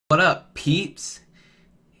up, peeps?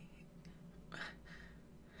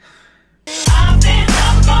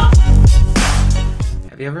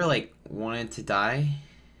 Have you ever, like, wanted to die?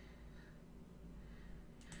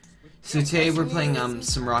 So today we're playing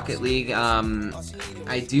some Rocket League.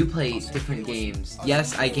 I do play different games.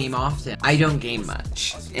 Yes, I game often. I don't game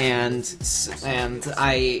much, and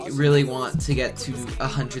I really want to get to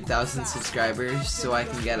 100,000 subscribers so I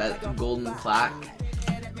can get a golden plaque.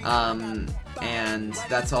 And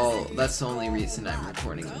that's all. That's the only reason I'm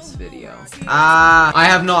recording this video. I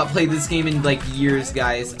have not played this game in like years,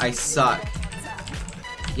 guys. I suck.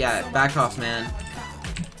 Yeah, back off, man.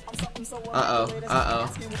 Uh-oh.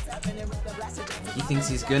 He thinks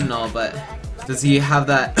he's good and all, but does he have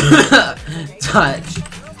that touch?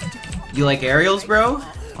 You like aerials, bro?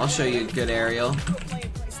 I'll show you a good aerial.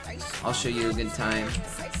 I'll show you a good time.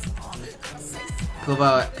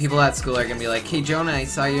 People at school are gonna be like, hey Jonah, I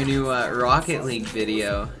saw your new Rocket League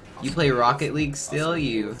video. You play Rocket League still,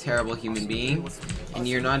 you terrible human being? And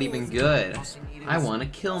you're not even good. I wanna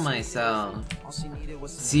kill myself.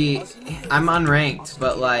 See, I'm unranked,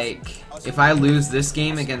 but like, if I lose this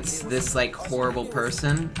game against this like horrible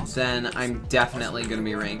person, then I'm definitely gonna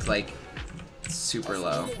be ranked like super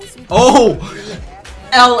low. Oh!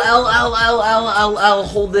 L.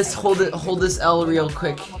 Hold this L real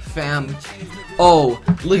quick, fam. Oh,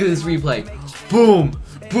 look at this replay. Boom,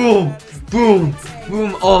 boom, boom,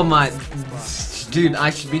 boom. Oh my, dude, I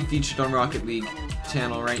should be featured on Rocket League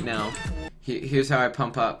channel right now. Here's how I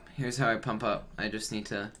pump up. Here's how I pump up. I just need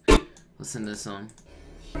to listen to this song.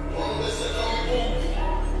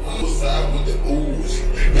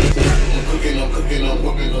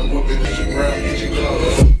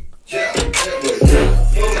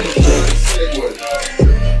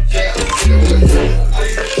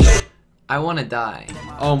 I want to die.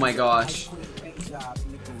 Oh my gosh.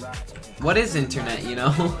 What is internet, you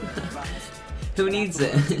know? Who needs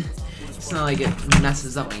it? It's not like it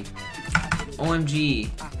messes up my... OMG.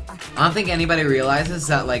 I don't think anybody realizes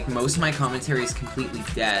that like most of my commentary is completely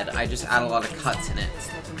dead. I just add a lot of cuts in it.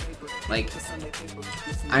 Like,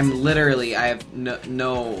 I'm literally, I have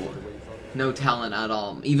no talent at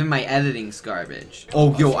all. Even my editing's garbage.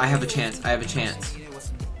 Oh, yo, I have a chance. I have a chance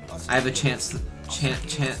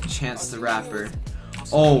the rapper.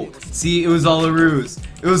 Oh, see, it was all a ruse.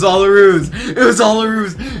 It was all a ruse.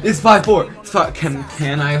 It's 5-4. It's 5.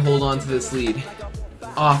 Can I hold on to this lead?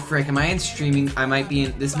 Oh frick, am I in streaming? I might be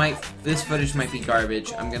in this footage might be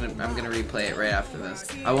garbage. I'm gonna replay it right after this.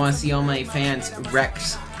 I wanna see all my fans.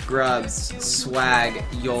 Rex, Grubs, Swag,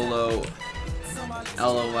 YOLO,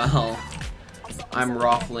 LOL. I'm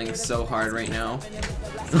ruffling so hard right now.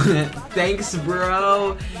 Thanks,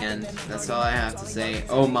 bro. And that's all I have to say.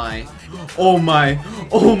 Oh my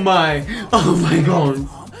god.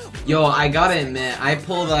 Yo, I gotta admit, I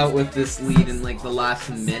pulled out with this lead in like the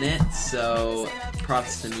last minute, so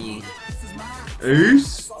props to me.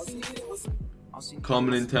 Ace?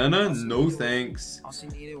 Common antenna? No thanks.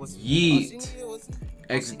 Yeet.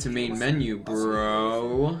 Exit to main menu,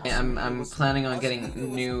 bro. I'm planning on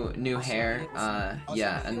getting new hair.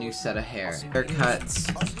 Yeah, a new set of hair.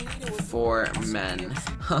 Haircuts for men.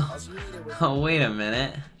 Oh, wait a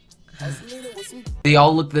minute. They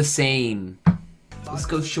all look the same. Let's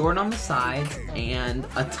go short on the sides and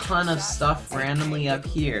a ton of stuff randomly up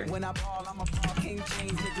here.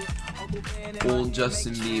 Old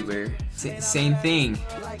Justin Bieber. Same thing.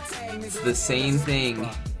 It's the same thing.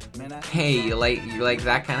 Hey, you like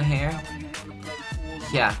that kind of hair?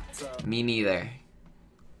 Yeah, me neither.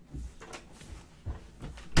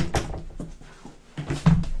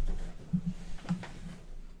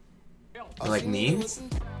 You like memes?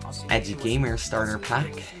 Edgy Gamer starter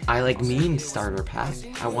pack. I like meme starter pack.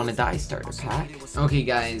 I wanna die starter pack. Okay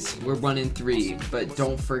guys, we're 1-3, but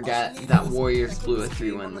don't forget that Warriors blew a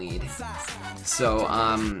 3-1 lead. So,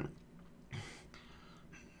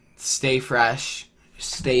 stay fresh,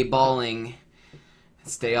 stay balling,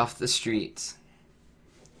 stay off the streets.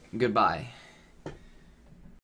 Goodbye.